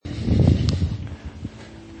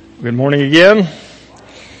Good morning again.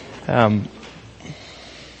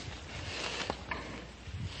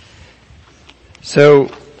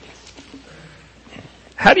 So,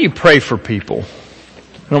 how do you pray for people?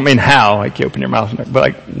 I don't mean how, like you open your mouth, but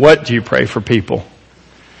like what do you pray for people?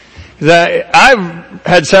 Because I've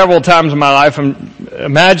had several times in my life, I'm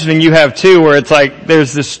imagining you have too, where it's like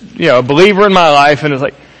there's this, a believer in my life, and it's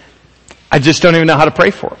like I just don't even know how to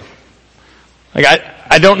pray for them. Like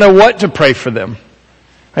I don't know what to pray for them.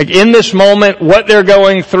 Like in this moment, what they're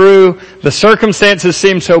going through, the circumstances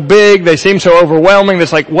seem so big, they seem so overwhelming,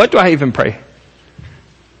 it's like, what do I even pray?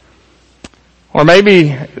 Or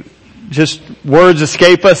maybe just words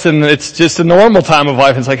escape us and it's just a normal time of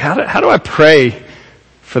life. It's like, how do I pray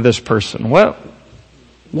for this person? Well,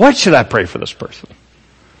 what should I pray for this person?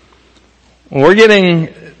 Well, we're getting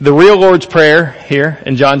the real Lord's Prayer here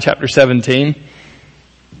in John chapter 17.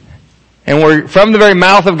 And we're from the very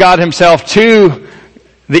mouth of God Himself to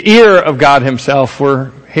the ear of God Himself,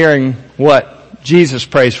 we're hearing what Jesus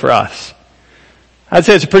prays for us. I'd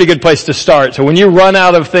say it's a pretty good place to start. So when you run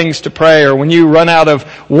out of things to pray, or when you run out of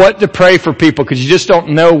what to pray for people because you just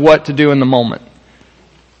don't know what to do in the moment,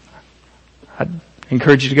 I'd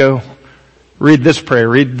encourage you to go read this prayer,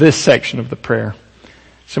 read this section of the prayer.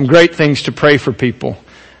 Some great things to pray for people.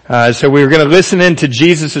 So we're going to listen into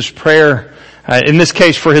Jesus' prayer, in this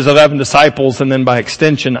case for His 11 disciples, and then by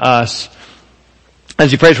extension us, as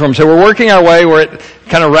He prays for them. So we're working our way, we're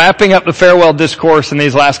kind of wrapping up the farewell discourse in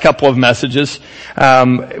these last couple of messages.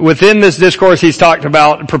 Within this discourse, He's talked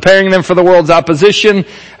about preparing them for the world's opposition.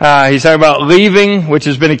 He's talking about leaving, which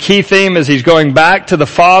has been a key theme as He's going back to the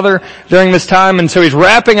Father during this time. And so He's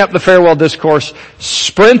wrapping up the farewell discourse,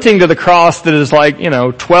 sprinting to the cross that is like,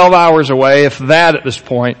 12 hours away, if that at this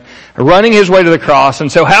point, running His way to the cross.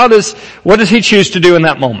 And so what does He choose to do in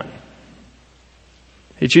that moment?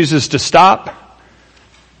 He chooses to stop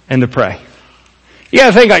and to pray. You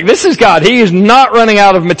gotta think like, this is God. He is not running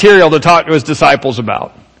out of material to talk to His disciples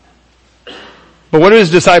about. But what do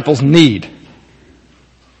His disciples need?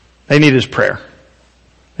 They need His prayer.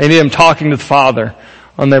 They need Him talking to the Father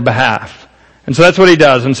on their behalf. And so that's what He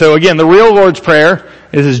does. And so again, the real Lord's Prayer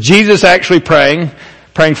is Jesus actually praying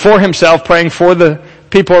for Himself, praying for the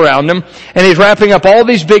people around Him. And He's wrapping up all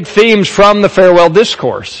these big themes from the farewell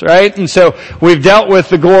discourse, right? And so we've dealt with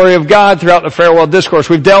the glory of God throughout the farewell discourse.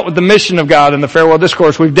 We've dealt with the mission of God in the farewell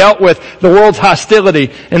discourse. We've dealt with the world's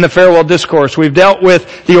hostility in the farewell discourse. We've dealt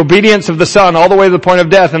with the obedience of the Son all the way to the point of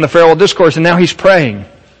death in the farewell discourse. And now He's praying,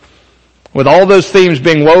 with all those themes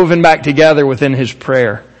being woven back together within His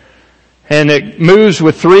prayer. And it moves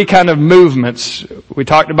with three kind of movements. We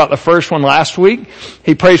talked about the first one last week.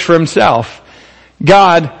 He prays for Himself.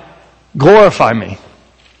 God, glorify me.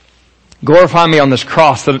 Glorify me on this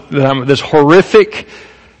cross, this horrific,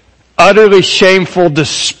 utterly shameful,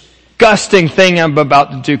 disgusting thing I'm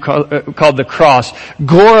about to do called the cross.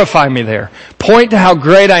 Glorify me there. Point to how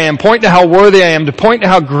great I am. Point to how worthy I am. To point to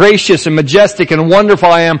how gracious and majestic and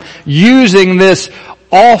wonderful I am using this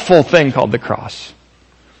awful thing called the cross.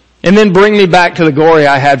 And then bring me back to the glory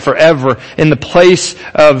I had forever in the place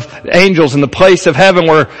of angels, in the place of heaven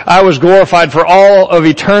where I was glorified for all of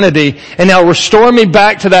eternity. And now restore me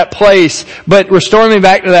back to that place, but restore me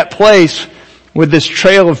back to that place with this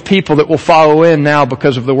trail of people that will follow in now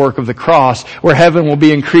because of the work of the cross, where heaven will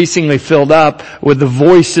be increasingly filled up with the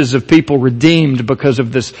voices of people redeemed because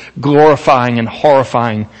of this glorifying and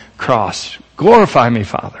horrifying cross. Glorify me,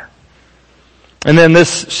 Father. And then this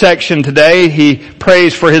section today, He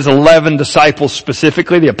prays for His 11 disciples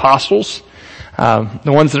specifically, the apostles, the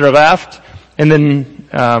ones that are left. And then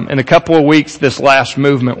in a couple of weeks, this last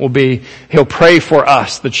movement will be, He'll pray for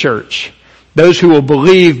us, the church, those who will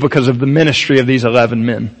believe because of the ministry of these 11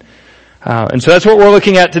 men. And so that's what we're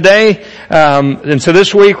looking at today. And so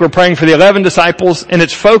this week we're praying for the 11 disciples, and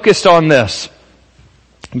it's focused on this.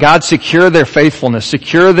 God, secure their faithfulness,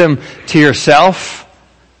 secure them to Yourself,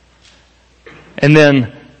 and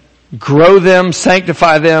then grow them,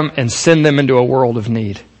 sanctify them, and send them into a world of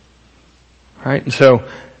need. Right? And so,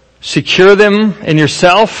 secure them in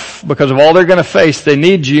Yourself because of all they're going to face. They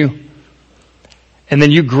need You. And then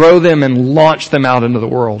You grow them and launch them out into the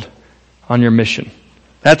world on Your mission.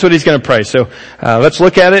 That's what He's going to pray. So, let's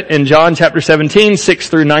look at it in John chapter 17, 6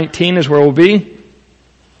 through 19 is where we'll be.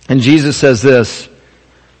 And Jesus says this,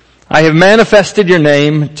 I have manifested Your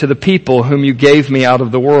name to the people whom You gave Me out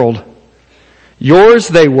of the world. Yours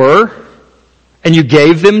they were, and You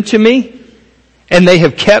gave them to Me, and they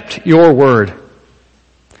have kept Your word.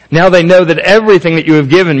 Now they know that everything that You have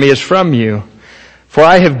given Me is from You, for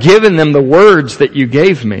I have given them the words that You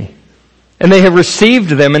gave Me, and they have received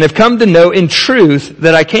them and have come to know in truth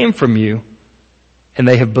that I came from You, and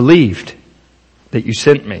they have believed that you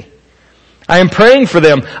sent me. I am praying for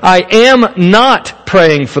them. I am not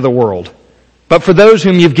praying for the world, but for those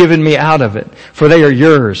whom you've given me out of it, for they are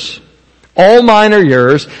yours. All mine are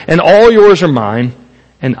yours, and all yours are mine,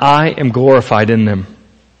 and I am glorified in them.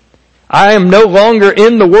 I am no longer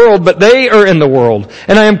in the world, but they are in the world,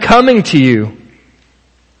 and I am coming to you.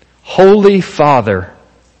 Holy Father,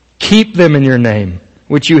 keep them in your name,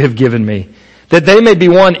 which you have given me, that they may be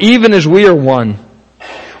one, even as we are one.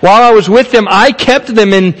 While I was with them, I kept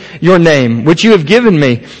them in your name, which you have given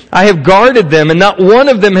me. I have guarded them, and not one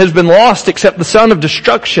of them has been lost except the son of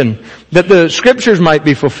destruction, that the scriptures might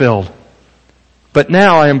be fulfilled. But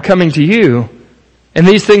now I am coming to you, and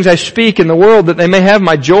these things I speak in the world, that they may have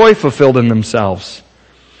my joy fulfilled in themselves.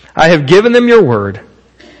 I have given them your word,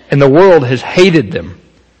 and the world has hated them,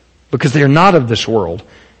 because they are not of this world,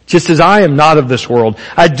 just as I am not of this world.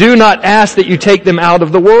 I do not ask that you take them out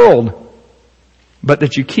of the world, but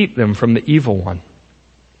that you keep them from the evil one.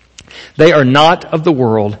 They are not of the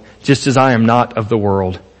world, just as I am not of the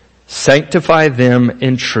world. Sanctify them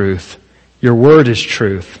in truth. Your word is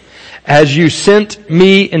truth. As you sent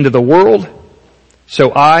me into the world,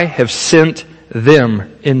 so I have sent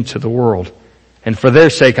them into the world. And for their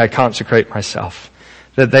sake I consecrate myself,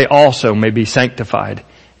 that they also may be sanctified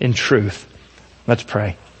in truth. Let's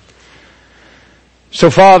pray. So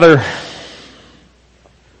Father,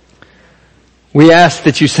 we ask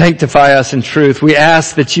that you sanctify us in truth. We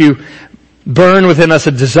ask that you burn within us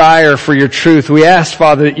a desire for your truth. We ask,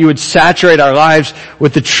 Father, that you would saturate our lives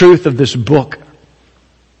with the truth of this book,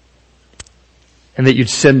 and that you'd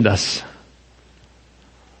send us.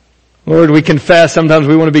 Lord, we confess sometimes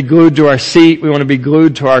we want to be glued to our seat. We want to be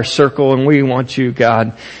glued to our circle, and we want you,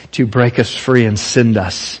 God, to break us free and send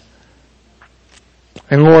us.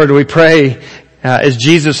 And Lord, we pray, as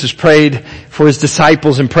Jesus has prayed for his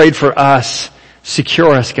disciples and prayed for us,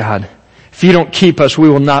 secure us, God. If you don't keep us, we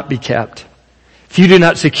will not be kept. If you do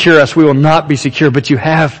not secure us, we will not be secure, but you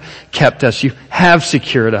have kept us. You have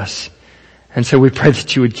secured us. And so we pray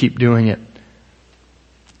that you would keep doing it.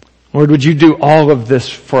 Lord, would you do all of this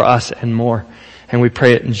for us and more? And we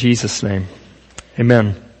pray it in Jesus' name.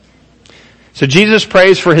 Amen. So Jesus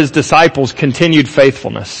prays for his disciples' continued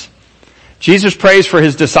faithfulness. Jesus prays for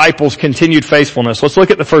his disciples' continued faithfulness. Let's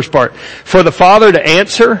look at the first part. For the Father to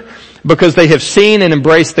answer because they have seen and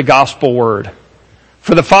embraced the gospel word.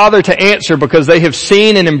 For the Father to answer because they have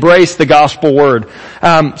seen and embraced the gospel word.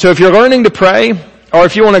 So if you're learning to pray, or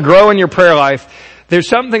if you want to grow in your prayer life, there's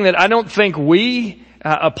something that I don't think we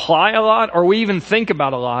apply a lot, or we even think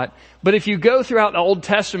about a lot. But if you go throughout the Old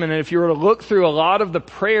Testament, and if you were to look through a lot of the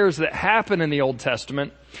prayers that happen in the Old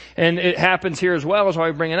Testament, and it happens here as well, is why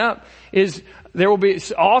we bring it up, is there will be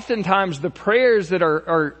oftentimes the prayers that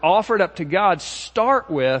are offered up to God start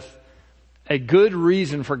with a good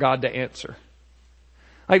reason for God to answer.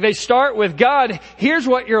 Like they start with, God, here's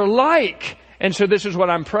what you're like, and so this is what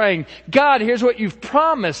I'm praying. God, here's what you've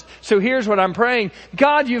promised, so here's what I'm praying.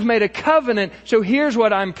 God, you've made a covenant, so here's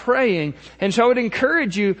what I'm praying. And so I would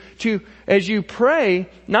encourage you to, as you pray,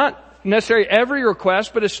 not necessarily every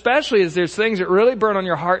request, but especially as there's things that really burn on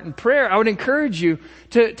your heart in prayer, I would encourage you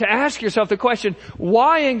to ask yourself the question,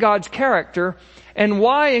 why in God's character and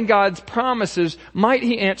why in God's promises might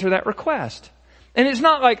he answer that request? And it's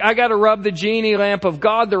not like I gotta rub the genie lamp of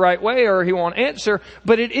God the right way or he won't answer,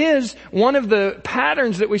 but it is one of the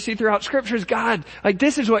patterns that we see throughout Scripture is, God, like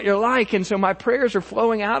this is what you're like, and so my prayers are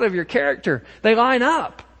flowing out of your character. They line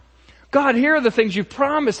up. God, here are the things you've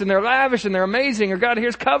promised, and they're lavish and they're amazing. Or God,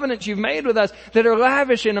 here's covenants you've made with us that are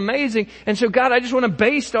lavish and amazing. And so God, I just want to,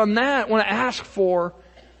 based on that, want to ask for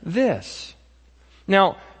this.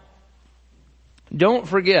 Now, don't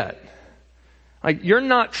forget, like you're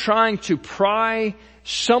not trying to pry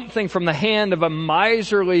something from the hand of a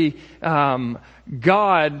miserly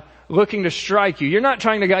God looking to strike you. You're not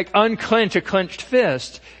trying to like unclench a clenched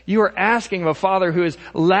fist. You are asking of a Father who is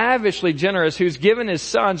lavishly generous, who's given his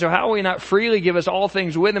Son. So how will he not freely give us all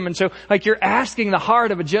things with him? And so like you're asking the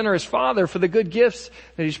heart of a generous Father for the good gifts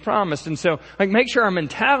that he's promised. And so like make sure our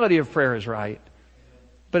mentality of prayer is right.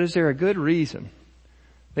 But is there a good reason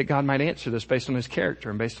that God might answer this based on his character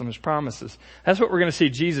and based on his promises? That's what we're going to see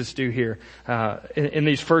Jesus do here in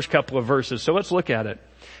these first couple of verses. So let's look at it.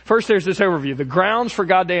 First, there's this overview. The grounds for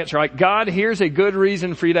God to answer. Like, God, here's a good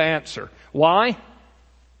reason for you to answer. Why?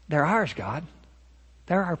 They're ours, God.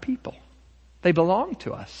 They're our people. They belong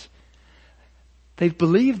to us. They've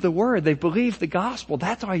believed the word. They've believed the gospel.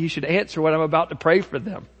 That's why you should answer what I'm about to pray for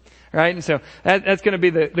them. Right? And so that's going to be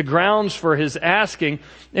the grounds for his asking.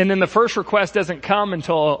 And then the first request doesn't come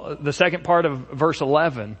until the second part of verse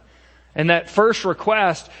 11. And that first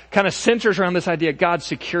request kind of centers around this idea, God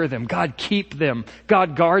secure them, God keep them,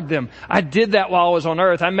 God guard them. I did that while I was on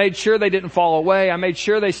earth. I made sure they didn't fall away. I made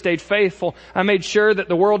sure they stayed faithful. I made sure that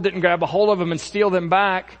the world didn't grab a hold of them and steal them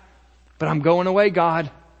back. But I'm going away,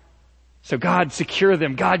 God. So God secure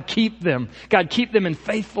them, God keep them. God keep them in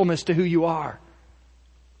faithfulness to who you are.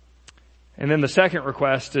 And then the second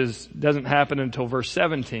request doesn't happen until verse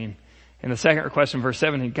 17. And the second request in verse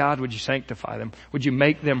 17, God, would you sanctify them? Would you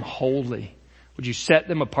make them holy? Would you set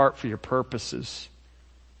them apart for your purposes?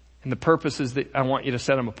 And the purposes that I want you to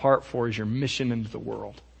set them apart for is your mission into the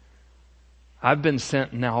world. I've been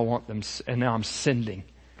sent and now I want them, and now I'm sending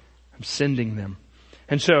them.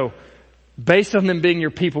 And so, based on them being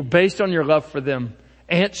your people, based on your love for them,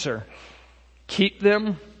 answer, keep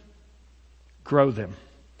them, grow them.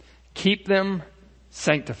 Keep them,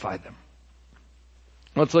 sanctify them.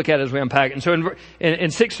 Let's look at it as we unpack it. And so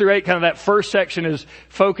in 6 through 8, kind of that first section is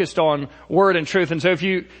focused on word and truth. And so if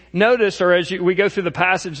you notice, or as we go through the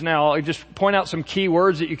passage now, I'll just point out some key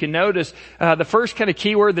words that you can notice. The first kind of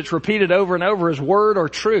key word that's repeated over and over is word or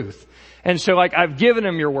truth. And so like, I've given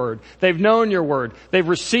them your word. They've known your word. They've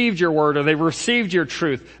received your word, or they've received your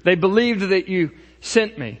truth. They believed that you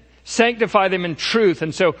sent me. Sanctify them in truth.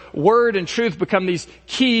 And so word and truth become these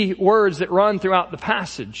key words that run throughout the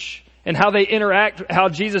passage. And how they interact, how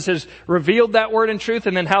Jesus has revealed that word and truth,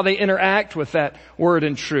 and then how they interact with that word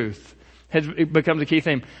and truth. It becomes a key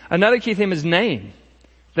theme. Another key theme is name.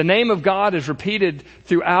 The name of God is repeated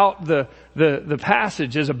throughout the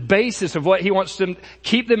passage as a basis of what he wants to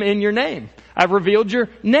keep them in your name. I've revealed your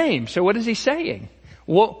name. So what is he saying?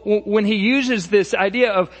 Well, when he uses this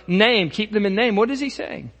idea of name, keep them in name, what is he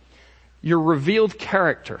saying? Your revealed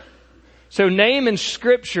character. So name in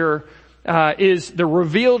Scripture is the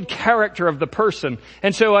revealed character of the person.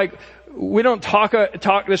 And so like, we don't talk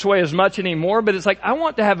this way as much anymore, but it's like, I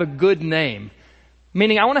want to have a good name.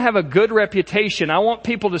 Meaning I want to have a good reputation. I want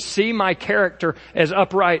people to see my character as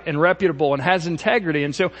upright and reputable and has integrity.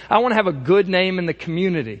 And so I want to have a good name in the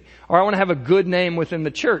community, or I want to have a good name within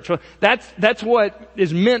the church. Well, that's what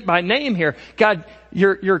is meant by name here. God,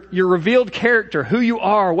 your revealed character, who you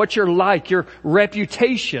are, what you're like, your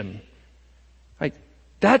reputation. Like,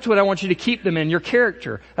 that's what I want you to keep them in, your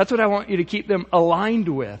character. That's what I want you to keep them aligned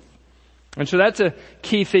with. And so that's a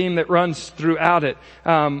key theme that runs throughout it.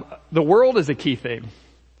 The world is a key theme.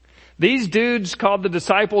 These dudes called the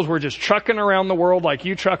disciples were just trucking around the world like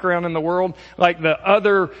you truck around in the world. Like the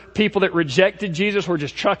other people that rejected Jesus were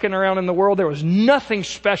just trucking around in the world. There was nothing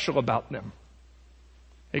special about them.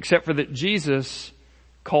 Except for that Jesus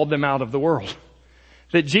called them out of the world.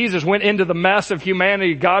 That Jesus went into the mess of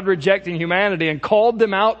humanity, God rejecting humanity, and called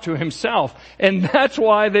them out to himself. And that's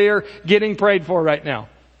why they are getting prayed for right now.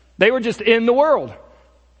 They were just in the world.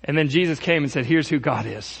 And then Jesus came and said, here's who God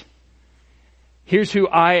is. Here's who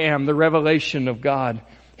I am, the revelation of God.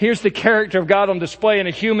 Here's the character of God on display in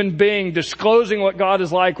a human being, disclosing what God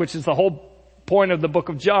is like, which is the whole point of the book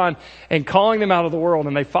of John, and calling them out of the world,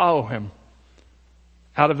 and they follow him.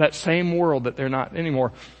 Out of that same world that they're not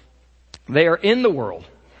anymore. They are in the world,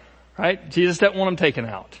 right? Jesus doesn't want them taken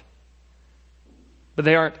out. But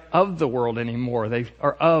they aren't of the world anymore.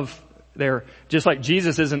 They're just like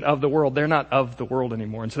Jesus isn't of the world. They're not of the world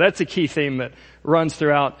anymore. And so that's a key theme that runs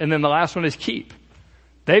throughout. And then the last one is keep.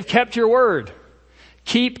 They've kept your word.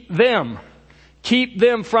 Keep them. Keep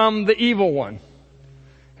them from the evil one.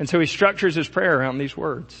 And so he structures his prayer around these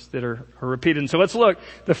words that are repeated. And so let's look.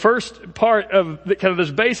 The first part of kind of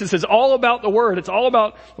this basis is all about the word. It's all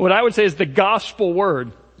about what I would say is the gospel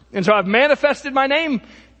word. And so I've manifested my name.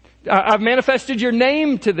 I've manifested your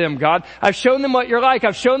name to them, God. I've shown them what you're like.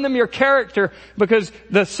 I've shown them your character because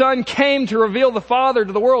the Son came to reveal the Father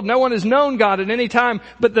to the world. No one has known God at any time,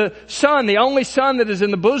 but the Son, the only Son that is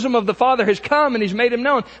in the bosom of the Father, has come and he's made him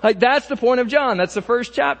known. Like, that's the point of John. That's the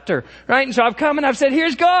first chapter, right? And so I've come and I've said,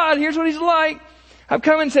 here's God. Here's what he's like. I've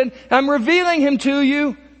come and said, I'm revealing him to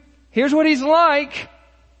you. Here's what he's like.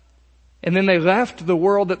 And then they left the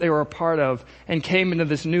world that they were a part of and came into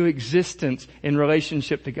this new existence in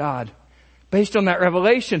relationship to God based on that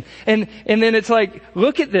revelation. And then it's like,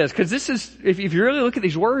 look at this, because this is, if you really look at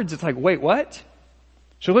these words, it's like, wait, what?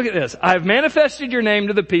 So look at this. I've manifested your name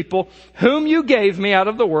to the people whom you gave me out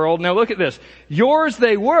of the world. Now look at this. Yours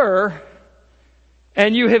they were,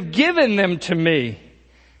 and you have given them to me.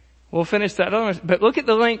 We'll finish that. But look at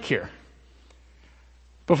the link here.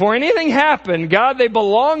 Before anything happened, God, they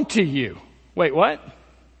belong to you. Wait, what?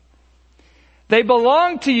 They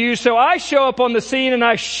belong to you, so I show up on the scene and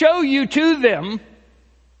I show you to them.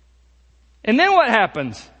 And then what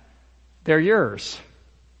happens? They're yours.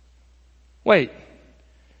 Wait.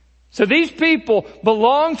 So these people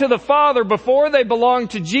belonged to the Father before they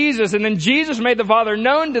belonged to Jesus, and then Jesus made the Father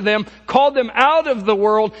known to them, called them out of the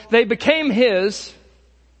world. They became His.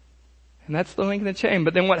 And that's the link in the chain.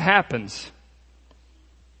 But then what happens?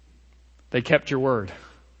 They kept your word.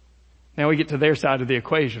 Now we get to their side of the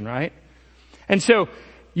equation, right? And so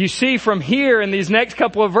you see from here in these next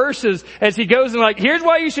couple of verses, as he goes and here's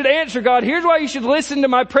why you should answer God. Here's why you should listen to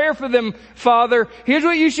my prayer for them, Father. Here's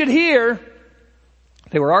what you should hear.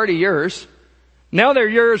 They were already yours. Now they're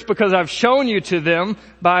yours because I've shown you to them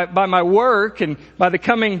by my work and by the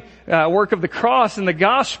coming work of the cross and the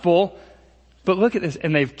gospel. But look at this.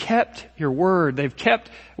 And they've kept your word. They've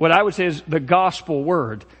kept what I would say is the gospel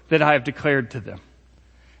word that I have declared to them.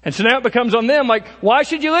 And so now it becomes on them why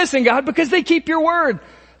should you listen, God? Because they keep your word.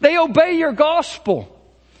 They obey your gospel.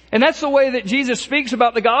 And that's the way that Jesus speaks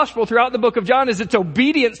about the gospel throughout the book of John, is it's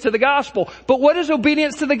obedience to the gospel. But what does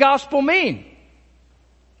obedience to the gospel mean?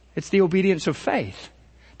 It's the obedience of faith.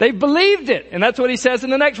 They've believed it. And that's what he says in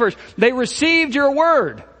the next verse. They received your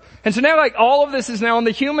word. And so now all of this is now on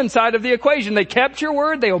the human side of the equation. They kept your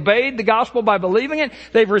word. They obeyed the gospel by believing it.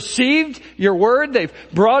 They've received your word. They've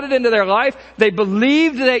brought it into their life. They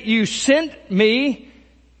believed that you sent me.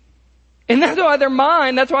 And that's why they're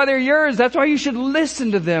mine. That's why they're yours. That's why you should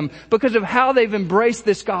listen to them, because of how they've embraced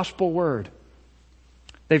this gospel word.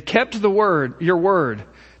 They've kept the word, your word.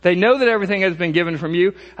 They know that everything has been given from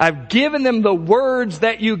you. I've given them the words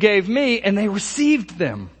that you gave me, and they received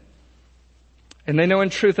them. And they know in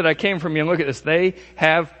truth that I came from you. And look at this. They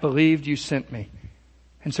have believed you sent me.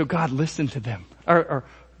 And so God, listen to them. Or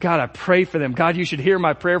God, I pray for them. God, you should hear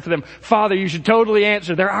my prayer for them. Father, you should totally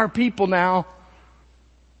answer. They're our people now.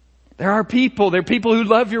 They're our people. They're people who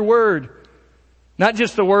love your word. Not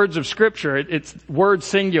just the words of Scripture. It's word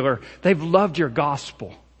singular. They've loved your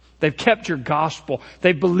gospel. They've kept your gospel.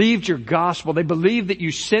 They've believed your gospel. They believe that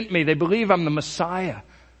you sent me. They believe I'm the Messiah.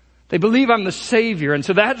 They believe I'm the Savior. And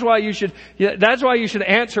so that's why you should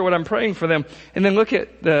answer what I'm praying for them. And then look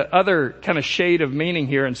at the other kind of shade of meaning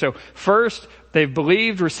here. And so first, they've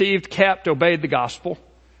believed, received, kept, obeyed the gospel.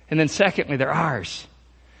 And then secondly, they're ours.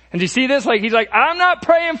 And do you see this? He's I'm not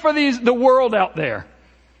praying for the world out there.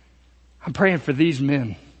 I'm praying for these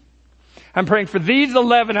men. I'm praying for these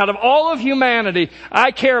 11 out of all of humanity.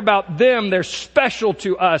 I care about them. They're special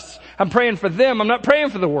to us. I'm praying for them. I'm not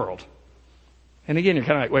praying for the world. And again, you're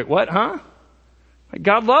kind of wait, what, huh?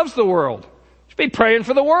 God loves the world. You should be praying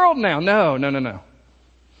for the world now. No.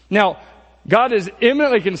 Now, God is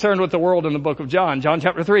eminently concerned with the world in the book of John. John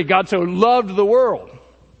chapter 3, God so loved the world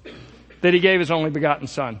that He gave His only begotten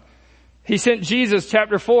Son. He sent Jesus,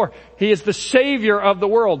 chapter 4. He is the Savior of the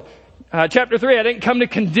world. Chapter 3, I didn't come to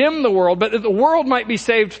condemn the world, but that the world might be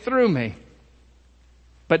saved through me.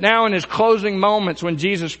 But now in His closing moments when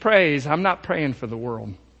Jesus prays, I'm not praying for the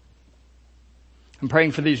world. I'm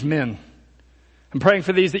praying for these men. I'm praying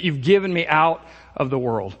for these that you've given me out of the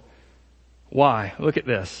world. Why? Look at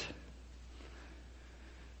this.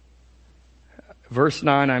 Verse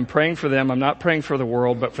 9, I'm praying for them. I'm not praying for the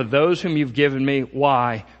world, but for those whom you've given me.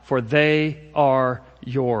 Why? For they are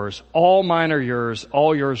yours. All mine are yours.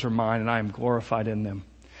 All yours are mine, and I am glorified in them.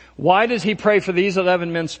 Why does he pray for these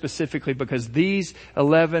 11 men specifically? Because these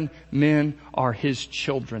 11 men are his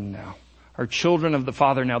children now. Are children of the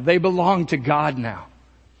Father now. They belong to God now.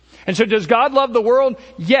 And so does God love the world?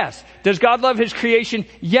 Yes. Does God love His creation?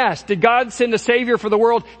 Yes. Did God send a Savior for the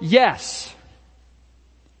world? Yes.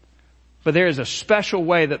 But there is a special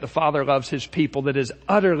way that the Father loves His people that is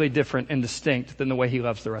utterly different and distinct than the way He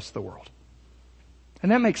loves the rest of the world.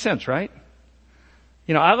 And that makes sense, right?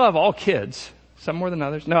 You know, I love all kids. Some more than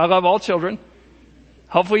others. No, I love all children.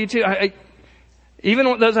 Hopefully you too. Even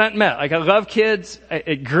when those I haven't met. I love kids.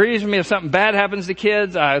 It grieves me if something bad happens to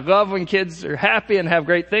kids. I love when kids are happy and have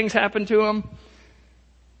great things happen to them.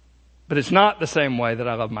 But it's not the same way that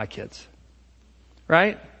I love my kids.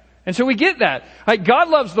 Right? And so we get that. God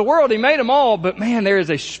loves the world. He made them all. But man, there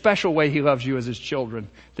is a special way He loves you as His children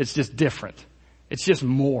that's just different. It's just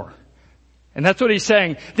more. And that's what He's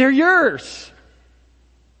saying. They're yours.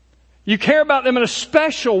 You care about them in a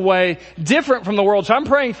special way, different from the world. So I'm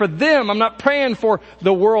praying for them. I'm not praying for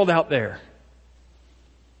the world out there.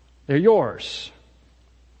 They're yours.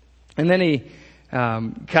 And then he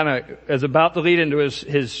kind of is about to lead into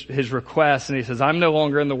his request, and he says, I'm no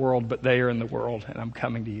longer in the world, but they are in the world, and I'm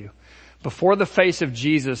coming to you. Before the face of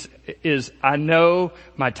Jesus is, I know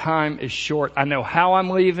my time is short. I know how I'm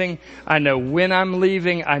leaving. I know when I'm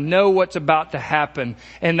leaving. I know what's about to happen.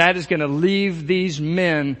 And that is going to leave these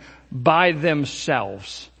men by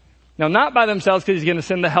themselves. Now, not by themselves, because he's going to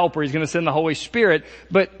send the helper, he's going to send the Holy Spirit,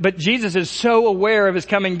 but Jesus is so aware of his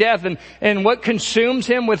coming death, and what consumes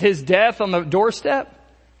him with his death on the doorstep?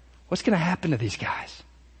 What's going to happen to these guys?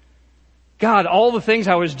 God, all the things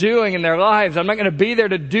I was doing in their lives, I'm not going to be there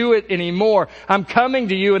to do it anymore. I'm coming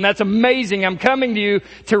to you, and that's amazing. I'm coming to you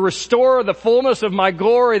to restore the fullness of my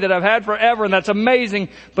glory that I've had forever, and that's amazing,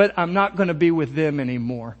 but I'm not going to be with them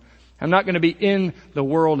anymore. I'm not going to be in the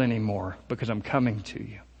world anymore because I'm coming to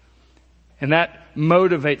you. And that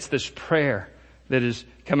motivates this prayer that is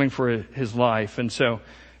coming for his life. And so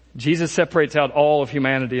Jesus separates out all of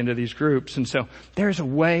humanity into these groups. And so there's a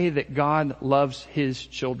way that God loves his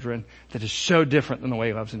children that is so different than the way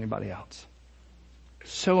he loves anybody else.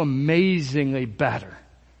 So amazingly better.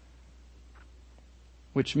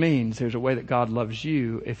 Which means there's a way that God loves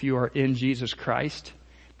you if you are in Jesus Christ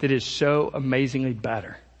that is so amazingly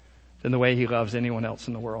better than the way he loves anyone else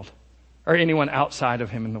in the world, or anyone outside of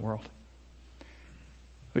him in the world.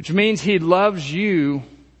 Which means he loves you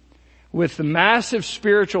with the massive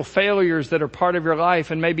spiritual failures that are part of your life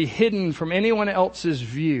and may be hidden from anyone else's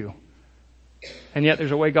view. And yet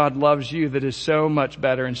there's a way God loves you that is so much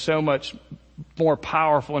better and so much more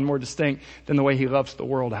powerful and more distinct than the way he loves the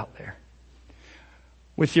world out there.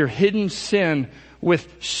 With your hidden sin,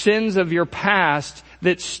 with sins of your past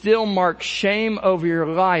that still mark shame over your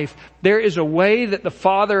life, there is a way that the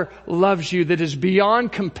Father loves you that is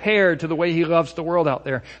beyond compared to the way he loves the world out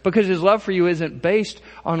there. Because his love for you isn't based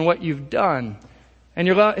on what you've done. And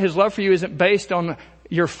his love for you isn't based on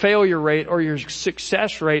your failure rate or your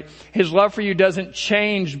success rate. His love for you doesn't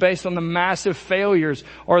change based on the massive failures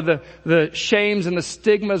or the shames and the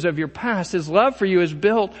stigmas of your past. His love for you is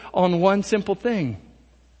built on one simple thing: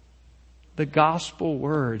 the gospel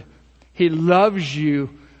word. He loves you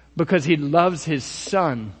because he loves his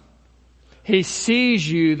son. He sees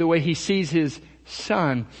you the way he sees his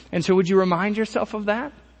son. And so would you remind yourself of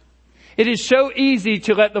that? It is so easy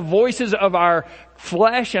to let the voices of our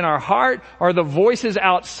flesh and our heart, or the voices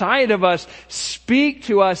outside of us, speak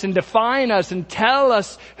to us and define us and tell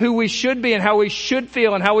us who we should be and how we should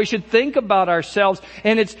feel and how we should think about ourselves.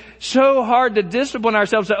 And it's so hard to discipline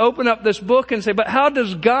ourselves to open up this book and say, but how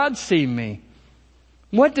does God see me?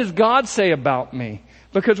 What does God say about me?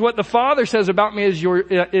 Because what the Father says about me is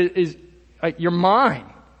you're mine.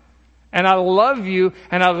 And I love you,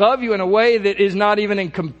 and I love you in a way that is not even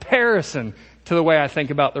in comparison to the way I think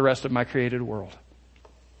about the rest of my created world.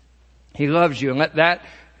 He loves you, and let that,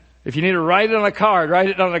 if you need to write it on a card, write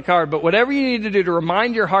it on a card. But whatever you need to do to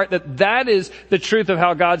remind your heart that that is the truth of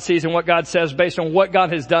how God sees and what God says based on what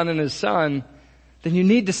God has done in his son, then you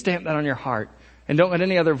need to stamp that on your heart. And don't let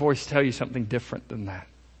any other voice tell you something different than that.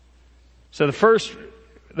 So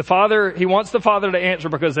the Father, he wants the Father to answer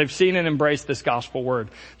because they've seen and embraced this gospel word.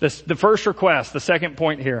 The first request, the second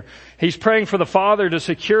point here, he's praying for the Father to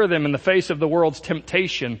secure them in the face of the world's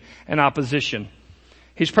temptation and opposition.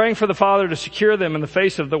 He's praying for the Father to secure them in the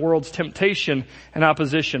face of the world's temptation and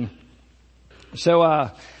opposition. So,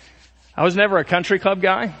 I was never a country club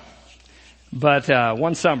guy, but,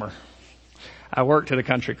 one summer I worked at a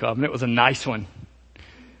country club, and it was a nice one.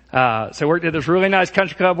 So I worked at this really nice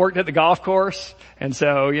country club, worked at the golf course. And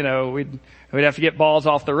so, we'd have to get balls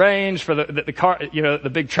off the range for the car, the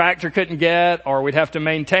big tractor couldn't get, or we'd have to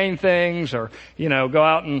maintain things, or, go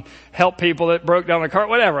out and help people that broke down the cart,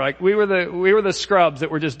 whatever. Like we were the scrubs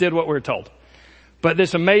that did what we were told. But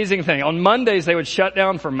this amazing thing, on Mondays they would shut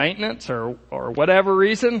down for maintenance or whatever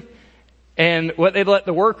reason. And what they'd let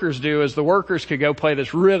the workers do is the workers could go play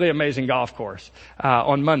this really amazing golf course,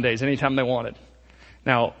 on Mondays anytime they wanted.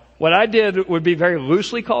 Now, what I did would be very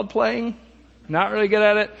loosely called playing. Not really good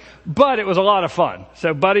at it, but it was a lot of fun.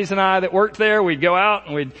 So buddies and I that worked there, we'd go out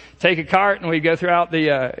and we'd take a cart and we'd go throughout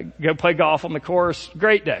go play golf on the course.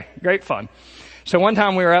 Great day. Great fun. So one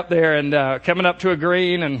time we were up there and, coming up to a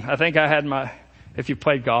green, and I think I had if you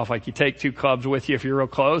played golf, like you take two clubs with you if you're real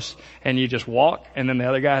close and you just walk and then the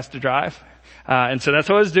other guy has to drive. And so that's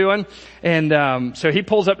what I was doing. And, so he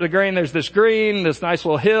pulls up to the green. There's this green, this nice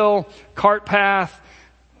little hill, cart path.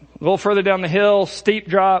 A little further down the hill, steep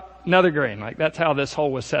drop, another green. Like that's how this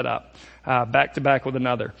hole was set up, back to back with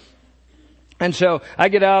another. And so I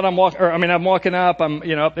get out, I'm walking up, I'm,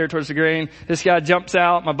 up there towards the green. This guy jumps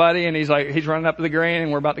out, my buddy, and he's running up to the green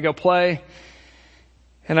and we're about to go play.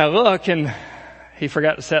 And I look and he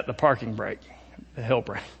forgot to set the parking brake, the hill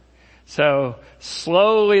brake. So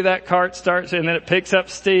slowly that cart starts and then it picks up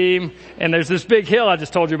steam, and there's this big hill I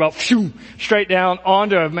just told you about, straight down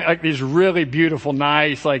onto like these really beautiful,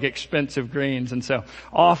 nice, like expensive greens. And so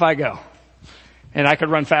off I go. And I could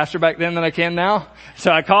run faster back then than I can now.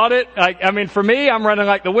 So I caught it. For me, I'm running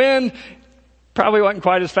like the wind. Probably wasn't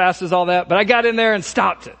quite as fast as all that, but I got in there and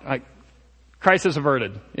stopped it. Like, crisis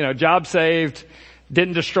averted. Job saved,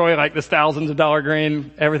 didn't destroy like this thousands of dollar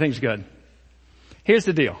grain. Everything's good. Here's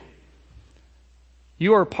the deal.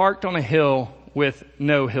 You are parked on a hill with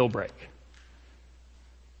no hill break.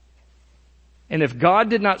 And if God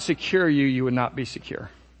did not secure you, you would not be secure.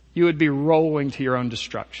 You would be rolling to your own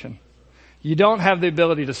destruction. You don't have the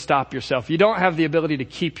ability to stop yourself. You don't have the ability to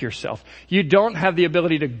keep yourself. You don't have the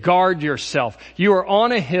ability to guard yourself. You are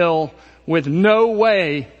on a hill with no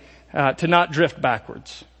way to not drift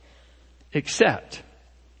backwards, except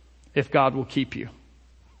if God will keep you,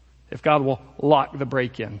 if God will lock the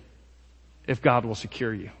brake in, if God will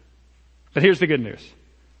secure you. But here's the good news.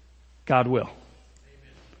 God will.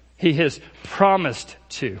 He has promised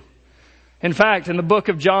to. In fact, in the book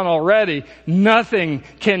of John already, nothing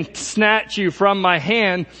can snatch you from my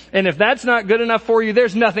hand. And if that's not good enough for you,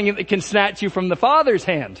 there's nothing that can snatch you from the Father's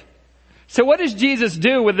hand. So what does Jesus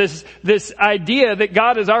do with this idea that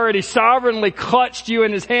God has already sovereignly clutched you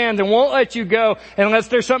in his hands and won't let you go unless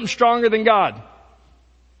there's something stronger than God?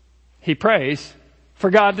 He prays for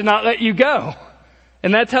God to not let you go.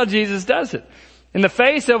 And that's how Jesus does it. In the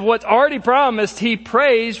face of what's already promised, he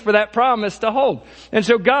prays for that promise to hold. And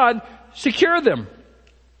so God secure them.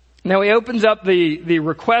 Now he opens up the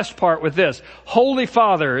request part with this. Holy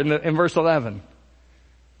Father in verse 11.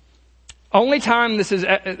 Only time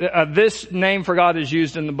this name for God is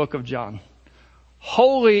used in the book of John.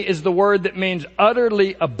 Holy is the word that means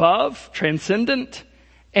utterly above, transcendent,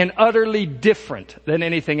 and utterly different than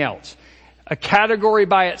anything else. A category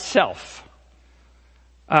by itself.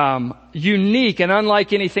 Unique and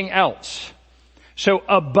unlike anything else. So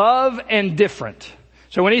above and different.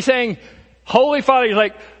 So when he's saying Holy Father, he's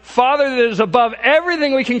like, Father that is above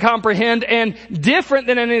everything we can comprehend and different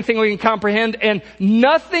than anything we can comprehend, and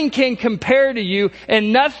nothing can compare to you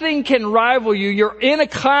and nothing can rival you. You're in a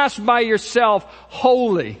class by yourself.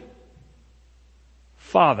 Holy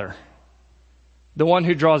Father, the one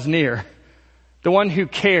who draws near, the one who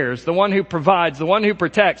cares, the one who provides, the one who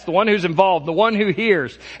protects, the one who's involved, the one who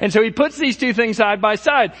hears. And so he puts these two things side by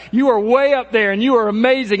side. You are way up there and you are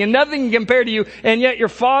amazing and nothing can compare to you, and yet your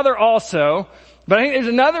Father also. But I think there's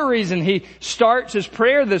another reason he starts his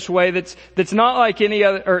prayer this way that's not like any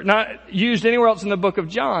other, or not used anywhere else in the book of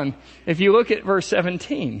John. If you look at verse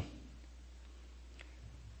 17.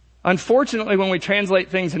 Unfortunately, when we translate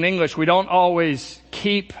things in English, we don't always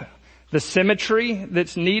keep the symmetry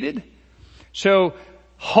that's needed. So,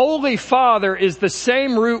 Holy Father is the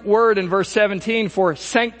same root word in verse 17 for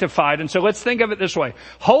sanctified. And so let's think of it this way.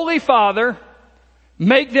 Holy Father,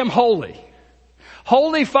 make them holy.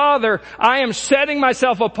 Holy Father, I am setting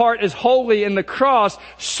myself apart as holy in the cross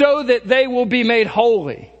so that they will be made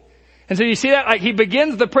holy. And so you see that, like he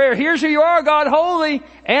begins the prayer, here's who you are, God, holy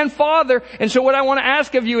and Father. And so what I want to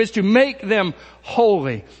ask of you is to make them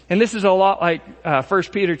holy. And this is a lot like 1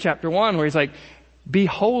 Peter chapter 1 where he's like, be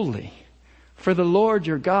holy. For the Lord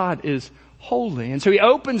your God is holy. And so he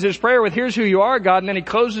opens his prayer with, here's who you are, God. And then he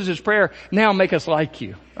closes his prayer, now make us like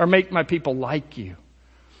you, or make my people like you.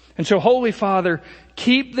 And so Holy Father,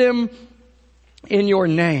 keep them in your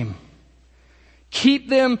name. Keep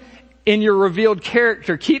them in your revealed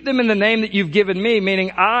character. Keep them in the name that you've given me,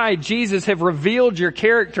 meaning I, Jesus, have revealed your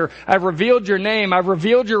character. I've revealed your name. I've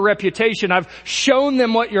revealed your reputation. I've shown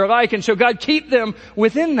them what you're like. And so God, keep them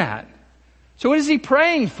within that. So what is he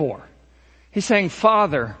praying for? He's saying,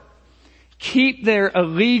 Father, keep their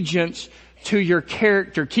allegiance to your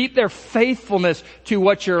character. Keep their faithfulness to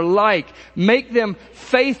what you're like. Make them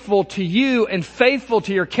faithful to you and faithful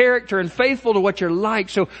to your character and faithful to what you're like.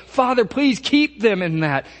 So, Father, please keep them in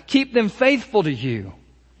that. Keep them faithful to you.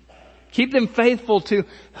 Keep them faithful to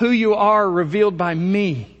who you are revealed by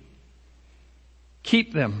me.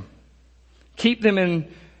 Keep them. Keep them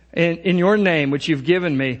in your name, which you've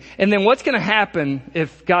given me. And then what's going to happen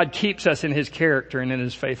if God keeps us in his character and in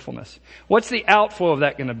his faithfulness? What's the outflow of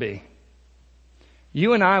that going to be?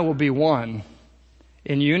 You and I will be one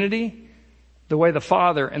in unity the way the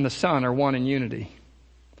Father and the Son are one in unity.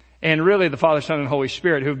 And really the Father, Son, and Holy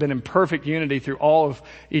Spirit who have been in perfect unity through all of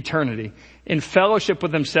eternity. In fellowship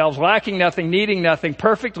with themselves, lacking nothing, needing nothing,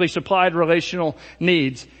 perfectly supplied relational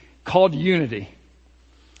needs, called unity.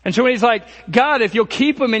 And so when he's like, God, if you'll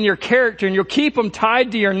keep them in your character and you'll keep them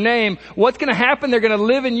tied to your name, what's going to happen? They're going to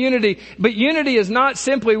live in unity. But unity is not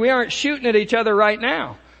simply we aren't shooting at each other right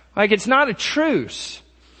now. Like it's not a truce.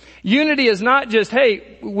 Unity is not just,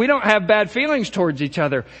 hey, we don't have bad feelings towards each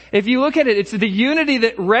other. If you look at it, it's the unity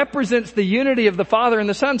that represents the unity of the Father and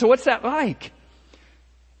the Son. So what's that like?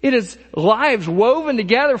 It is lives woven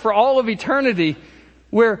together for all of eternity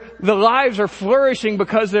where the lives are flourishing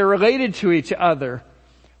because they're related to each other,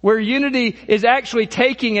 where unity is actually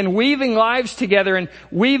taking and weaving lives together and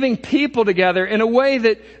weaving people together in a way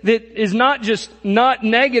that is not just not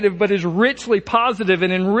negative, but is richly positive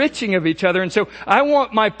and enriching of each other. And so I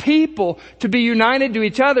want my people to be united to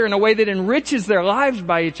each other in a way that enriches their lives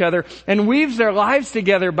by each other and weaves their lives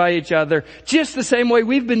together by each other, just the same way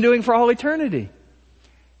we've been doing for all eternity.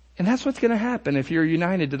 And that's what's going to happen if you're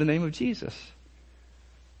united to the name of Jesus.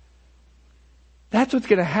 That's what's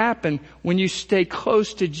going to happen when you stay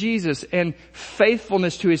close to Jesus, and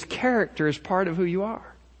faithfulness to His character is part of who you are.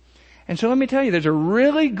 And so let me tell you, there's a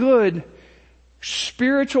really good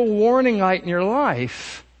spiritual warning light in your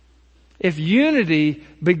life if unity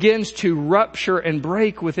begins to rupture and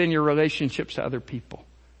break within your relationships to other people.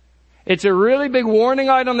 It's a really big warning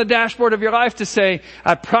light on the dashboard of your life to say,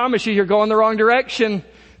 I promise you're going the wrong direction.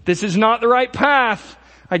 This is not the right path.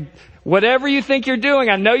 Whatever you think you're doing,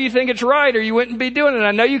 I know you think it's right or you wouldn't be doing it. I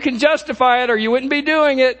know you can justify it or you wouldn't be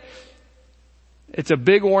doing it. It's a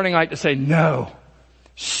big warning light to say, no,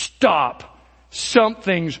 stop.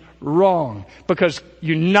 Something's wrong. Because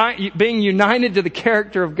being united to the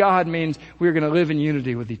character of God means we're going to live in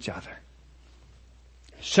unity with each other.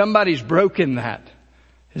 Somebody's broken that,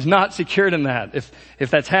 is not secured in that, if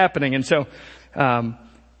that's happening. And so, that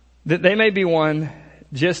they may be one,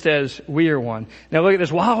 just as we are one. Now look at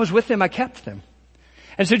this. While I was with them, I kept them.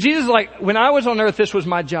 And so Jesus is like, when I was on earth, this was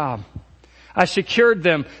my job. I secured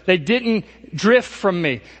them. They didn't drift from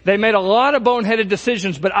me. They made a lot of boneheaded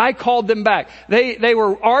decisions, but I called them back. They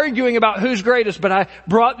were arguing about who's greatest, but I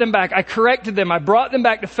brought them back. I corrected them. I brought them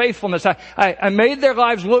back to faithfulness. I made their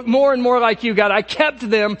lives look more and more like you, God. I kept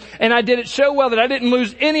them, and I did it so well that I didn't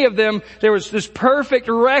lose any of them. There was this perfect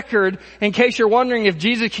record. In case you're wondering if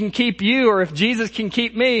Jesus can keep you or if Jesus can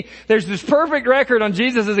keep me, there's this perfect record on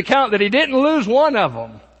Jesus' account that He didn't lose one of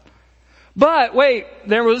them. But wait,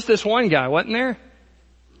 there was this one guy, wasn't there?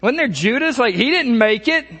 Wasn't there Judas? Like, he didn't make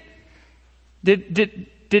it.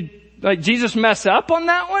 Did like Jesus mess up on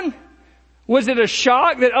that one? Was it a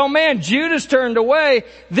shock that, oh man, Judas turned away.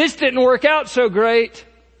 This didn't work out so great?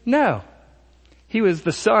 No. He was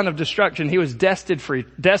the son of destruction. He was destined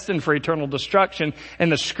for eternal destruction. And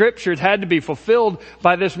the scriptures had to be fulfilled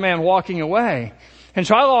by this man walking away. And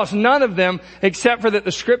so I lost none of them except for that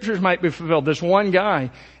the scriptures might be fulfilled. This one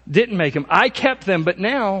guy didn't make them. I kept them, but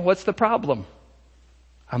now what's the problem?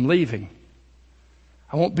 I'm leaving.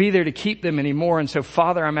 I won't be there to keep them anymore. And so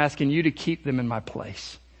Father, I'm asking you to keep them in my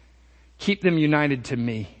place. Keep them united to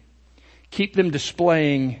me. Keep them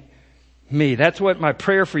displaying me. That's what my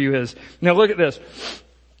prayer for you is. Now look at this.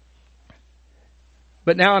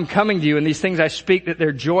 But now I'm coming to you, and these things I speak that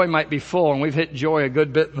their joy might be full. And we've hit joy a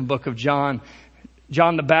good bit in the book of John.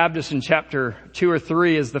 John the Baptist in chapter 2 or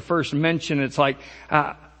 3 is the first mention. It's like,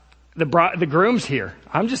 the groom's here.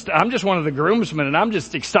 I'm just one of the groomsmen, and I'm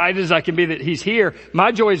just excited as I can be that he's here.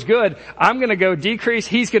 My joy is good. I'm going to go decrease.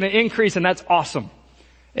 He's going to increase, and that's awesome.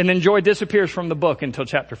 And then joy disappears from the book until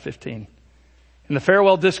chapter 15. In the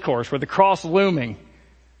farewell discourse, where the cross looming,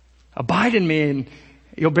 abide in me and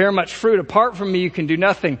you'll bear much fruit. Apart from me, you can do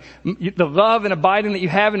nothing. The love and abiding that you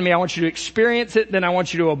have in me, I want you to experience it. Then I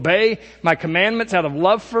want you to obey my commandments out of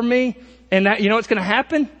love for me. And that, you know what's going to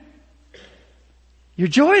happen? Your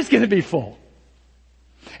joy is going to be full.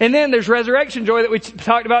 And then there's resurrection joy that we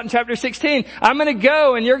talked about in chapter 16. I'm going to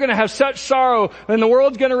go and you're going to have such sorrow and the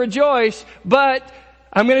world's going to rejoice, but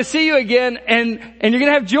I'm going to see you again and you're going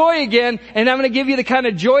to have joy again, and I'm going to give you the kind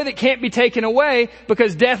of joy that can't be taken away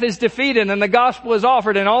because death is defeated and the gospel is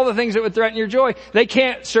offered, and all the things that would threaten your joy, they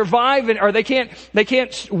can't survive or they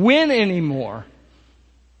can't win anymore.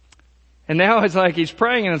 And now it's like he's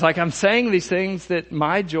praying, and it's like, I'm saying these things that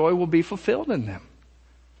my joy will be fulfilled in them.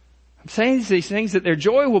 I'm saying these things that their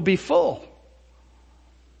joy will be full.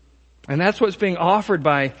 And that's what's being offered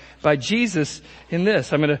by Jesus in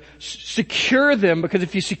this. I'm going to secure them, because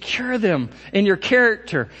if you secure them in your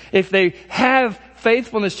character, if they have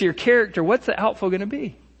faithfulness to your character, what's the outflow going to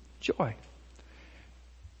be? Joy.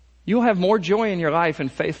 You'll have more joy in your life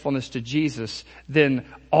and faithfulness to Jesus than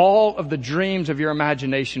all of the dreams of your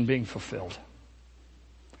imagination being fulfilled.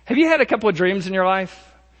 Have you had a couple of dreams in your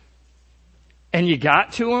life and you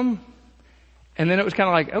got to them and then it was kind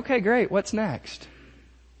of like, okay, great, what's next?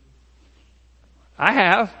 I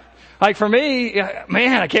have. Like for me,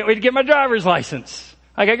 man, I can't wait to get my driver's license.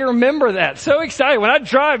 Like I can remember that. So excited. When I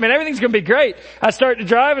drive, man, everything's going to be great. I start to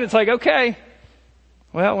drive and it's like, okay,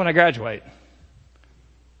 well, when I graduate.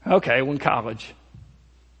 Okay, when college.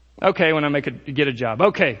 Okay, when I get a job.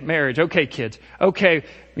 Okay, marriage. Okay, kids. Okay,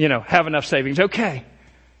 have enough savings. Okay.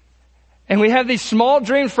 And we have these small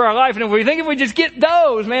dreams for our life. And if we think if we just get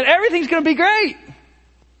those, man, everything's going to be great.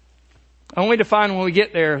 Only to find when we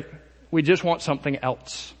get there, we just want something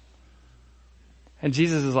else. And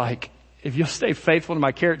Jesus is like, if you'll stay faithful to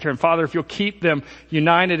my character, and Father, if you'll keep them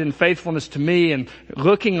united in faithfulness to me and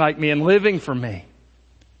looking like me and living for me,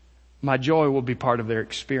 my joy will be part of their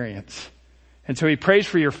experience. And so he prays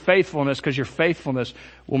for your faithfulness, because your faithfulness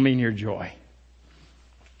will mean your joy.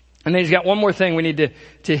 And then he's got one more thing we need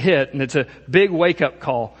to hit, and it's a big wake-up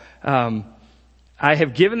call. I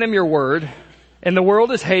have given them your word, and the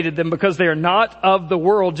world has hated them because they are not of the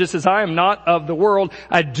world, just as I am not of the world.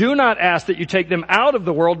 I do not ask that you take them out of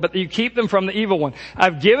the world, but that you keep them from the evil one.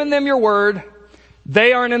 I've given them your word.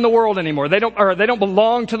 They aren't in the world anymore. They don't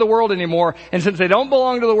belong to the world anymore. And since they don't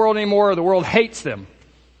belong to the world anymore, the world hates them.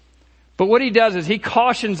 But what he does is he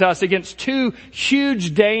cautions us against two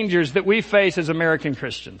huge dangers that we face as American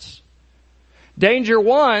Christians. Danger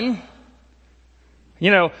one,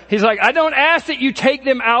 he's like, I don't ask that you take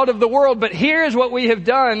them out of the world, but here's what we have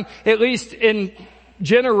done, at least in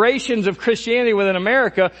generations of Christianity within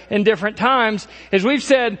America in different times, is we've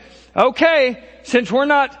said, okay, since we're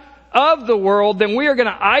not of the world, then we are going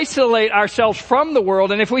to isolate ourselves from the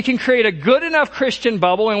world. And if we can create a good enough Christian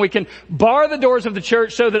bubble and we can bar the doors of the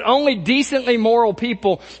church so that only decently moral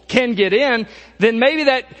people can get in, then maybe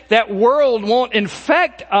that world won't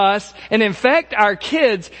infect us and infect our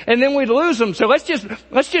kids, and then we'd lose them. So let's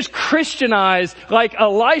just Christianize like a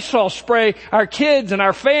Lysol spray our kids and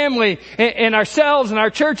our family and ourselves and our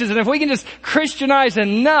churches. And if we can just Christianize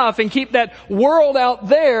enough and keep that world out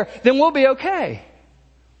there, then we'll be okay.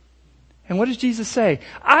 And what does Jesus say?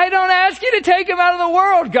 I don't ask you to take them out of the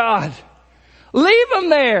world, God. Leave them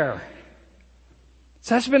there.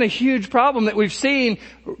 So that's been a huge problem that we've seen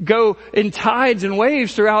go in tides and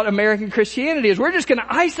waves throughout American Christianity, is we're just going to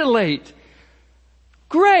isolate.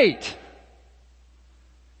 Great.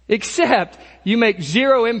 Except you make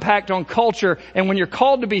zero impact on culture, and when you're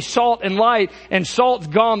called to be salt and light and salt's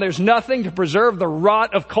gone, there's nothing to preserve the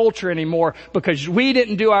rot of culture anymore, because we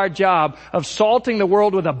didn't do our job of salting the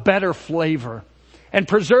world with a better flavor and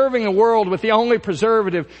preserving the world with the only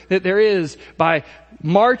preservative that there is by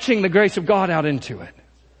marching the grace of God out into it.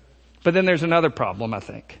 But then there's another problem, I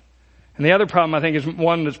think. And the other problem, I think, is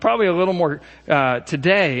one that's probably a little more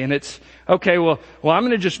today, and it's, okay, well, I'm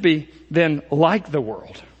going to just be then like the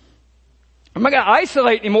world. I'm not going to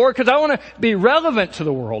isolate anymore because I want to be relevant to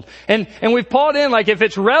the world. And we've pulled in, like, if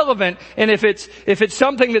it's relevant and if it's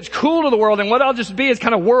something that's cool to the world, and what I'll just be is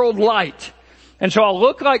kind of world light. And so I'll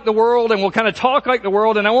look like the world and we'll kind of talk like the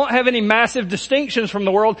world, and I won't have any massive distinctions from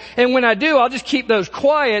the world. And when I do, I'll just keep those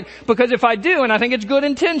quiet, because if I do, and I think it's good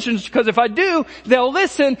intentions, because if I do, they'll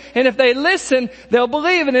listen, and if they listen, they'll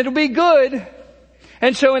believe, and it'll be good.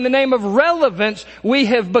 And so in the name of relevance, we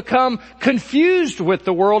have become confused with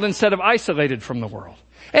the world instead of isolated from the world.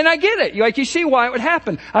 And I get it. Like, you see why it would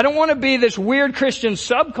happen. I don't want to be this weird Christian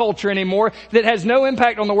subculture anymore that has no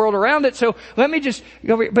impact on the world around it. So let me just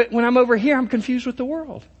go. But when I'm over here, I'm confused with the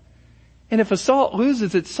world. And if a salt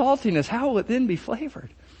loses its saltiness, how will it then be flavored?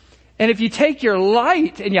 And if you take your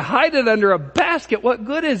light and you hide it under a basket, what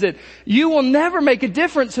good is it? You will never make a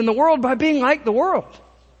difference in the world by being like the world.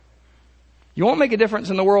 You won't make a difference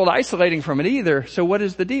in the world isolating from it either. So what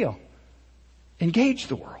is the deal? Engage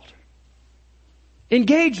the world.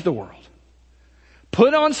 Engage the world.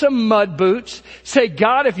 Put on some mud boots. Say,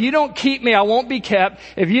 God, if you don't keep me, I won't be kept.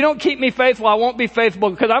 If you don't keep me faithful, I won't be faithful,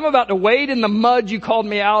 because I'm about to wade in the mud you called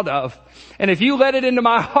me out of. And if you let it into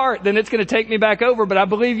my heart, then it's going to take me back over. But I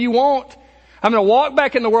believe you won't. I'm going to walk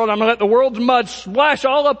back in the world. I'm going to let the world's mud splash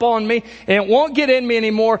all up on me, and it won't get in me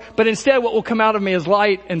anymore. But instead, what will come out of me is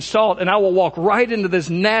light and salt, and I will walk right into this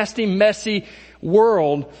nasty, messy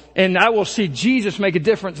world, and I will see Jesus make a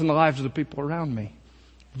difference in the lives of the people around me.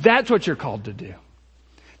 That's what you're called to do.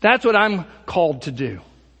 That's what I'm called to do.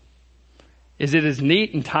 Is it as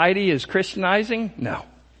neat and tidy as Christianizing? No.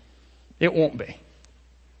 It won't be.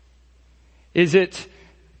 Is it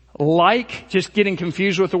like just getting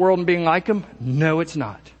confused with the world and being like them? No, it's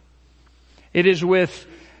not. It is with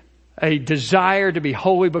a desire to be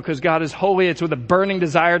holy because God is holy. It's with a burning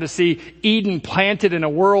desire to see Eden planted in a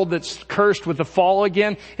world that's cursed with the fall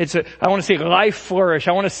again. I want to see life flourish.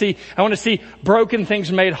 I want to see broken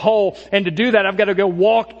things made whole. And to do that, I've got to go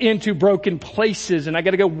walk into broken places, and I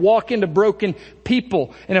got to go walk into broken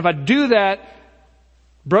people. And if I do that,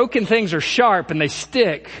 broken things are sharp and they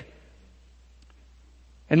stick.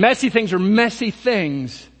 And messy things are messy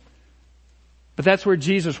things. But that's where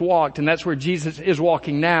Jesus walked, and that's where Jesus is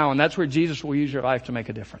walking now, and that's where Jesus will use your life to make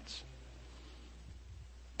a difference.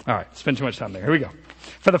 All right, spend too much time there. Here we go.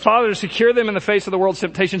 For the Father to secure them in the face of the world's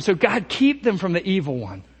temptation. So God, keep them from the evil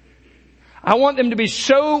one. I want them to be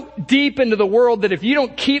so deep into the world that if you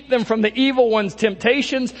don't keep them from the evil one's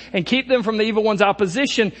temptations and keep them from the evil one's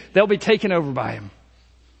opposition, they'll be taken over by him.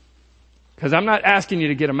 Because I'm not asking you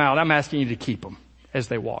to get them out. I'm asking you to keep them as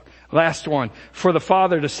they walk. Last one. For the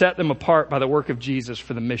Father to set them apart by the work of Jesus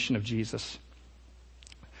for the mission of Jesus.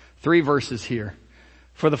 3 verses here.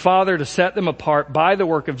 For the Father to set them apart by the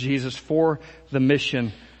work of Jesus for the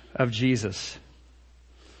mission of Jesus.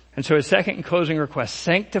 And so his second and closing request,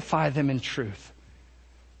 sanctify them in truth.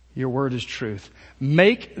 Your word is truth.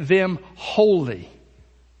 Make them holy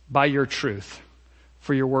by your truth,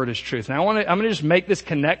 for your word is truth. Now I'm going to just make this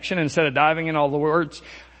connection instead of diving in all the words.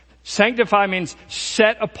 Sanctify means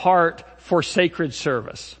set apart for sacred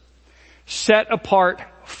service. Set apart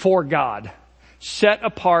for God. Set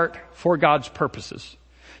apart for God's purposes.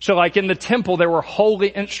 So like in the temple, there were holy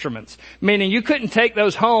instruments, meaning you couldn't take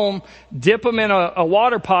those home, dip them in a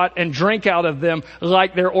water pot and drink out of them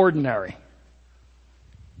like they're ordinary.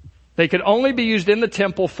 They could only be used in the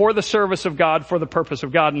temple for the service of God, for the purpose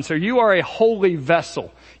of God. And so you are a holy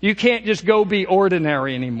vessel. You can't just go be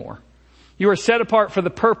ordinary anymore. You are set apart for the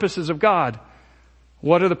purposes of God.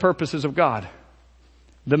 What are the purposes of God?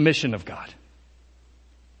 The mission of God.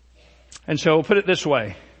 And so we'll put it this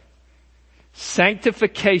way.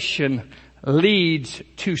 Sanctification leads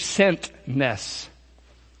to sentness.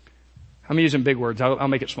 I'm using big words. I'll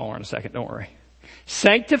make it smaller in a second. Don't worry.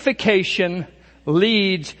 Sanctification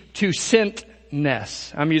leads to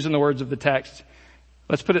sentness. I'm using the words of the text.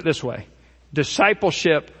 Let's put it this way.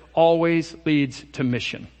 Discipleship always leads to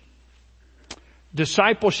mission.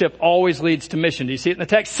 Discipleship always leads to mission. Do you see it in the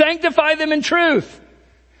text? Sanctify them in truth.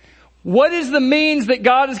 What is the means that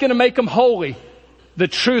God is going to make them holy? The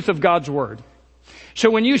truth of God's word. So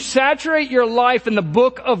when you saturate your life in the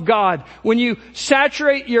book of God, when you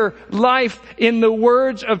saturate your life in the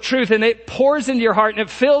words of truth and it pours into your heart and it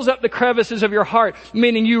fills up the crevices of your heart,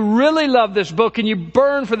 meaning you really love this book and you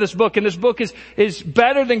burn for this book and this book is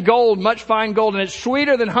better than gold, much fine gold, and it's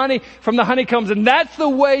sweeter than honey from the honeycombs, and that's the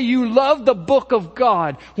way you love the book of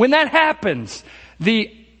God. When that happens, the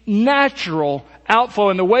natural outflow,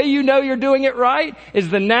 and the way you know you're doing it right is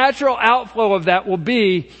the natural outflow of that will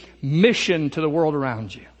be mission to the world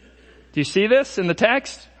around you. Do you see this in the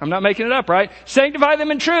text? I'm not making it up, right? Sanctify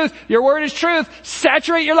them in truth. Your word is truth.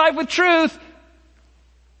 Saturate your life with truth.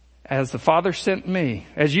 As the Father sent me,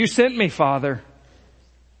 as you sent me, Father,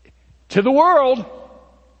 to the world,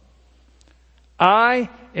 I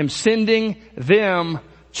am sending them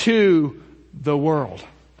to the world. Do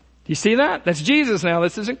you see that? That's Jesus now.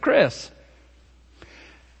 This isn't Chris.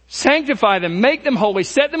 Sanctify them, make them holy,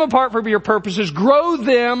 set them apart for your purposes, grow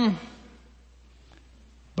them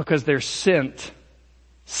because they're sent.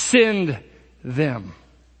 Send them.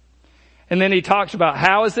 And then he talks about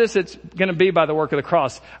how is this? It's going to be by the work of the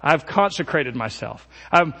cross. I've consecrated myself.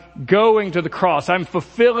 I'm going to the cross. I'm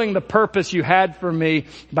fulfilling the purpose you had for me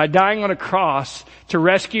by dying on a cross to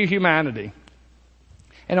rescue humanity.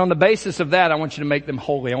 And on the basis of that, I want you to make them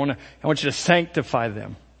holy. I want you to sanctify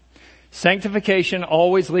them. Sanctification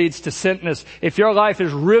always leads to sentness. If your life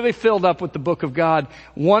is really filled up with the book of God,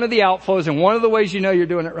 one of the outflows and one of the ways you know you're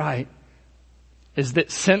doing it right is that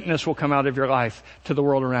sentness will come out of your life to the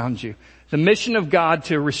world around you. The mission of God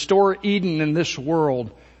to restore Eden in this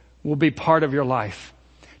world will be part of your life.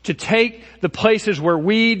 To take the places where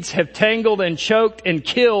weeds have tangled and choked and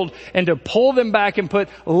killed and to pull them back and put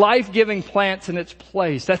life-giving plants in its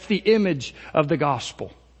place. That's the image of the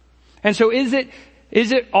gospel. And so is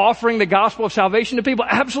it offering the gospel of salvation to people?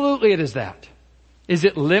 Absolutely it is that. Is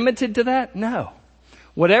it limited to that? No.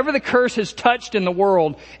 Whatever the curse has touched in the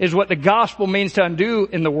world is what the gospel means to undo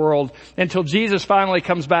in the world until Jesus finally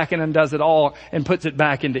comes back and undoes it all and puts it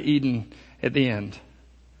back into Eden at the end.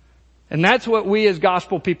 And that's what we as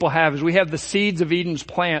gospel people have, is we have the seeds of Eden's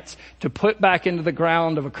plants to put back into the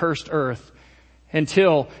ground of a cursed earth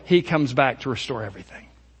until he comes back to restore everything.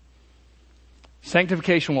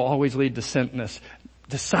 Sanctification will always lead to sentness.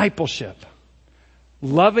 Discipleship,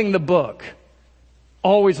 loving the book,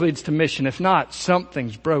 always leads to mission. If not,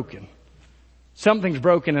 something's broken. Something's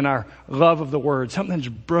broken in our love of the word. Something's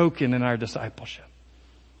broken in our discipleship.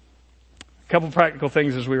 A couple practical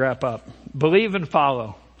things as we wrap up. Believe and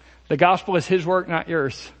follow. The gospel is his work, not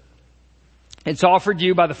yours. It's offered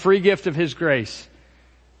you by the free gift of his grace.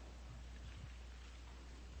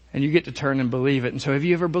 And you get to turn and believe it. And so have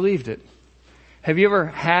you ever believed it? Have you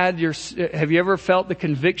ever felt the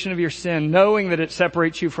conviction of your sin, knowing that it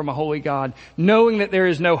separates you from a holy God, knowing that there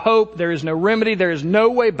is no hope, there is no remedy, there is no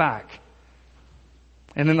way back?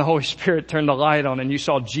 And then the Holy Spirit turned the light on and you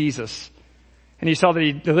saw Jesus. And you saw that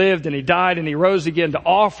He lived and He died and He rose again to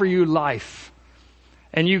offer you life.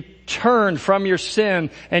 And you turned from your sin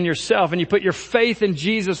and yourself and you put your faith in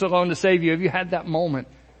Jesus alone to save you. Have you had that moment?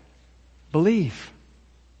 Believe.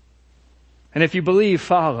 And if you believe,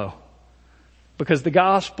 follow. Because the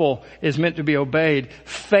gospel is meant to be obeyed.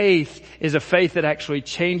 Faith is a faith that actually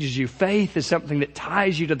changes you. Faith is something that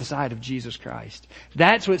ties you to the side of Jesus Christ.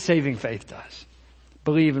 That's what saving faith does.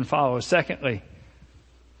 Believe and follow. Secondly,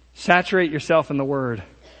 saturate yourself in the Word.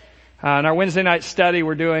 In our Wednesday night study,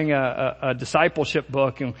 we're doing a discipleship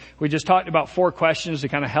book, and we just talked about 4 questions to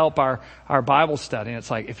kind of help our Bible study. And it's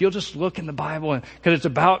like, if you'll just look in the Bible, and because it's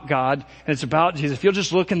about God and it's about Jesus, if you'll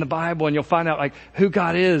just look in the Bible and you'll find out like who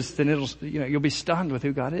God is, then you'll be stunned with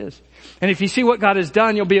who God is. And if you see what God has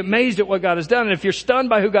done, you'll be amazed at what God has done. And if you're stunned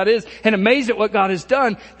by who God is and amazed at what God has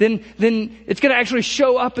done, then it's going to actually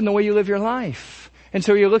show up in the way you live your life. And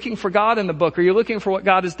so you're looking for God in the book. Are you looking for what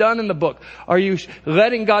God has done in the book? Are you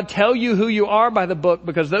letting God tell you who you are by the book?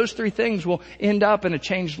 Because those 3 things will end up in a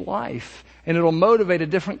changed life. And it'll motivate a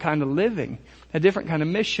different kind of living, a different kind of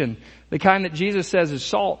mission. The kind that Jesus says is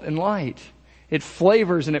salt and light. It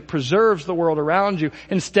flavors and it preserves the world around you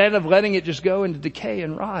instead of letting it just go into decay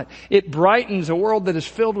and rot. It brightens a world that is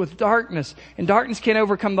filled with darkness. And darkness can't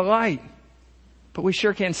overcome the light. But we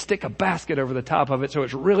sure can stick a basket over the top of it so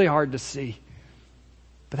it's really hard to see.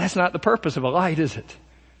 But that's not the purpose of a light, is it?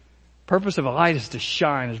 The purpose of a light is to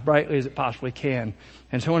shine as brightly as it possibly can.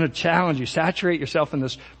 And so I want to challenge you, saturate yourself in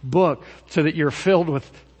this book so that you're filled with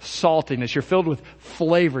saltiness, you're filled with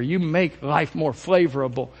flavor. You make life more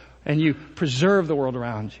flavorable and you preserve the world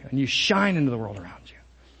around you and you shine into the world around you.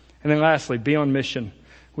 And then lastly, be on mission.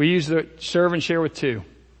 We use the serve and share with 2.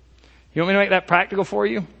 You want me to make that practical for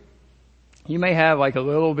you? You may have like a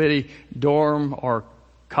little bitty dorm or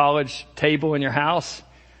college table in your house.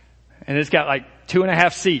 And it's got like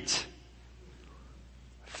 2.5 seats.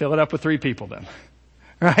 Fill it up with 3 people then.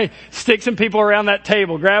 Right? Stick some people around that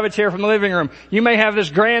table. Grab a chair from the living room. You may have this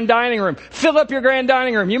grand dining room. Fill up your grand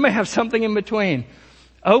dining room. You may have something in between.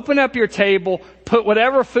 Open up your table. Put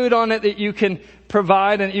whatever food on it that you can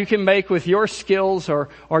provide and you can make with your skills or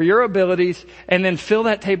your abilities. And then fill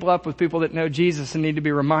that table up with people that know Jesus and need to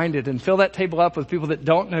be reminded. And fill that table up with people that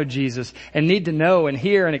don't know Jesus and need to know and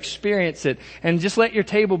hear and experience it. And just let your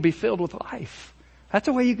table be filled with life. That's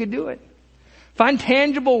a way you could do it. Find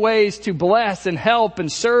tangible ways to bless and help and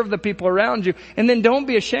serve the people around you. And then don't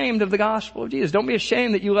be ashamed of the gospel of Jesus. Don't be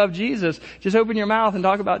ashamed that you love Jesus. Just open your mouth and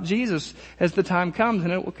talk about Jesus as the time comes,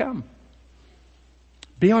 and it will come.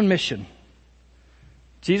 Be on mission.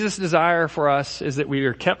 Jesus' desire for us is that we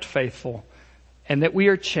are kept faithful and that we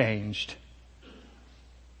are changed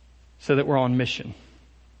so that we're on mission.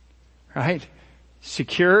 Right?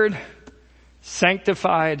 Secured,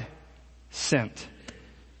 sanctified, sent.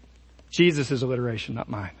 Jesus' alliteration, not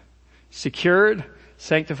mine. Secured,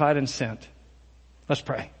 sanctified, and sent. Let's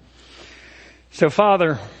pray. So,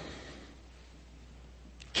 Father,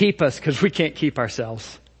 keep us because we can't keep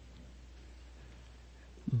ourselves.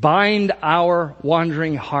 Bind our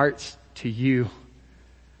wandering hearts to you,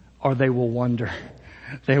 or they will wander.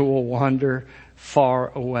 They will wander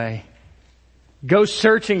far away. Go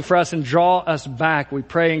searching for us and draw us back, we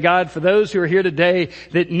pray. And God, for those who are here today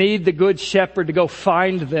that need the Good Shepherd to go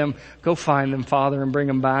find them, Father, and bring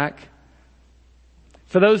them back.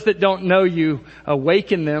 For those that don't know you,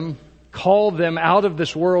 awaken them, call them out of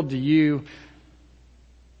this world to you.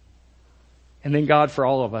 And then God, for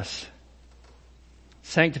all of us,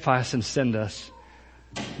 sanctify us and send us.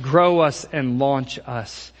 Grow us and launch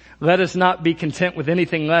us. Let us not be content with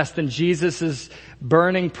anything less than Jesus'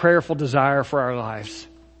 burning, prayerful desire for our lives.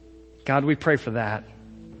 God, we pray for that.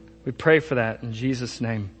 We pray for that in Jesus'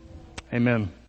 name. Amen.